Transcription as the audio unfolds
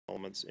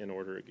elements in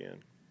order again.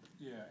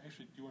 Yeah,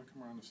 actually, do you want to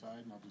come around the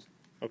side and I'll just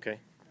Okay.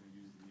 kind of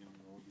use the kneeling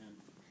roll again.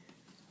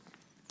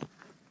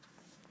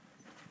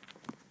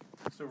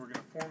 So we're going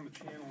to form the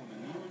channel in the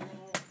kneeling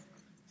roll,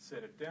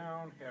 set it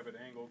down, have it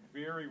angled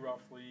very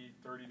roughly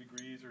 30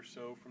 degrees or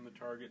so from the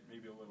target,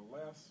 maybe a little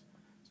less.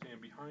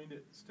 Stand behind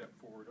it, step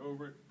forward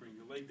over it, bring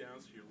your leg down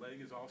so your leg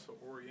is also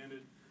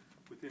oriented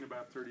within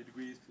about 30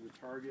 degrees to the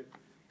target.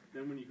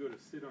 Then when you go to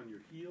sit on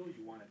your heel,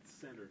 you want it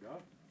centered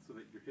up so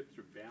that your hips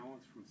are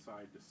balanced from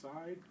side to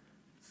side.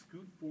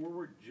 Scoot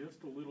forward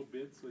just a little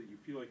bit so that you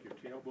feel like your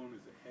tailbone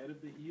is ahead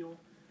of the heel.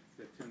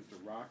 That tends to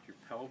rock your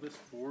pelvis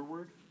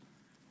forward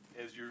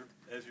as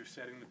you're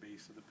setting the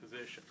base of the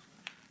position.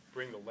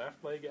 Bring the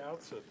left leg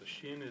out so that the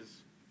shin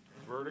is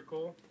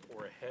vertical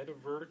or ahead of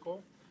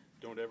vertical.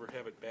 Don't ever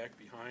have it back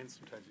behind.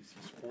 Sometimes you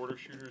see sporter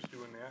shooters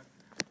doing that.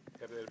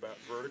 Have that about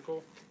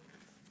vertical.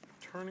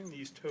 Turning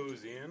these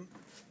toes in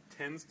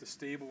tends to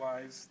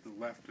stabilize the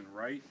left and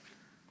right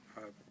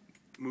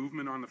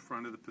movement on the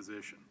front of the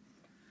position.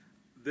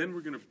 Then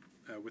we're going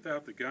to,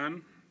 without the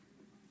gun,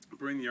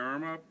 bring the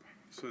arm up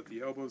so that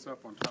the elbow's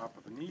up on top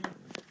of the knee.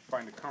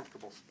 Find a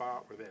comfortable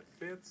spot where that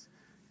fits.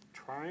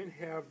 Try and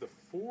have the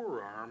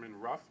forearm in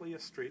roughly a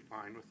straight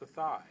line with the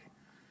thigh.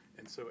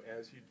 And so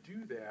as you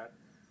do that,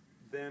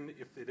 then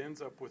if it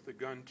ends up with the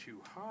gun too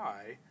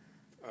high,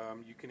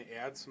 you can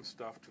add some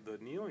stuff to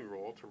the kneeling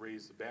roll to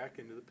raise the back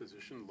into the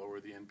position, lower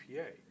the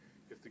NPA.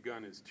 If the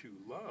gun is too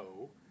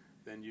low,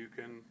 then you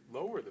can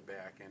lower the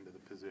back end of the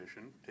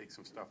position, take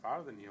some stuff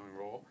out of the kneeling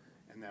roll,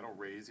 and that'll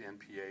raise the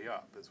NPA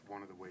up. That's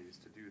one of the ways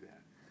to do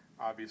that.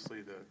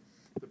 Obviously,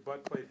 the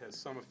butt plate has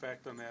some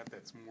effect on that.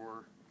 That's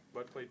more,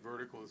 butt plate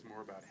vertical is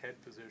more about head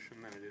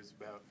position than it is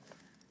about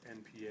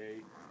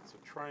NPA, so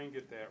try and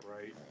get that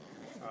right.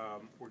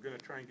 We're going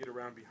to try and get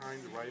around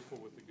behind the rifle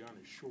with the gun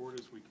as short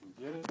as we can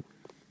get it.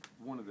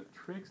 One of the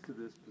tricks to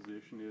this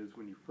position is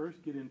when you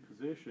first get in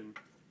position,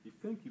 you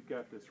think you've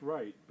got this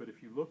right, but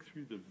if you look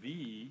through the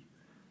V,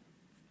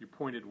 you're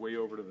pointed way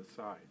over to the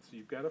side. So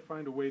you've got to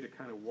find a way to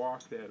kind of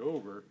walk that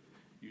over.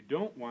 You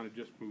don't want to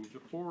just move the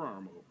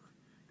forearm over,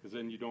 because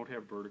then you don't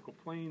have vertical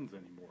planes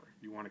anymore.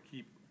 You want to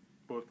keep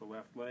both the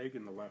left leg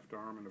and the left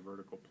arm in a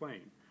vertical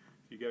plane.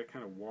 So you got to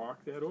kind of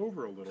walk that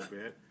over a little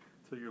bit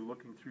so you're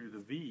looking through the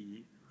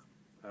V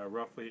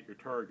roughly at your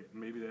target.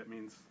 And maybe that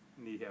means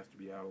knee has to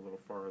be out a little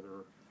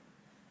farther.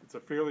 It's a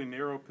fairly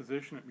narrow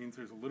position. It means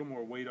there's a little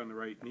more weight on the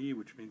right knee,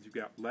 which means you've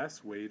got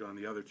less weight on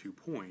the other 2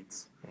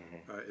 points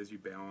as you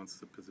balance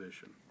the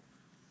position.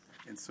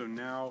 And so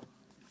now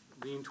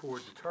lean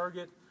toward the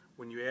target.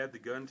 When you add the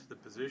gun to the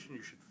position,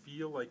 you should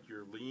feel like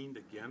you're leaned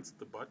against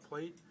the butt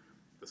plate.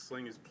 The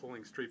sling is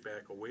pulling straight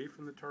back away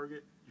from the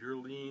target. You're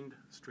leaned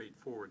straight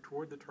forward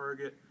toward the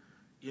target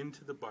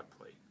into the butt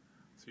plate.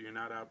 So you're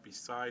not out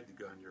beside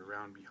the gun, you're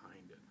around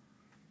behind it.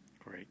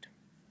 Great.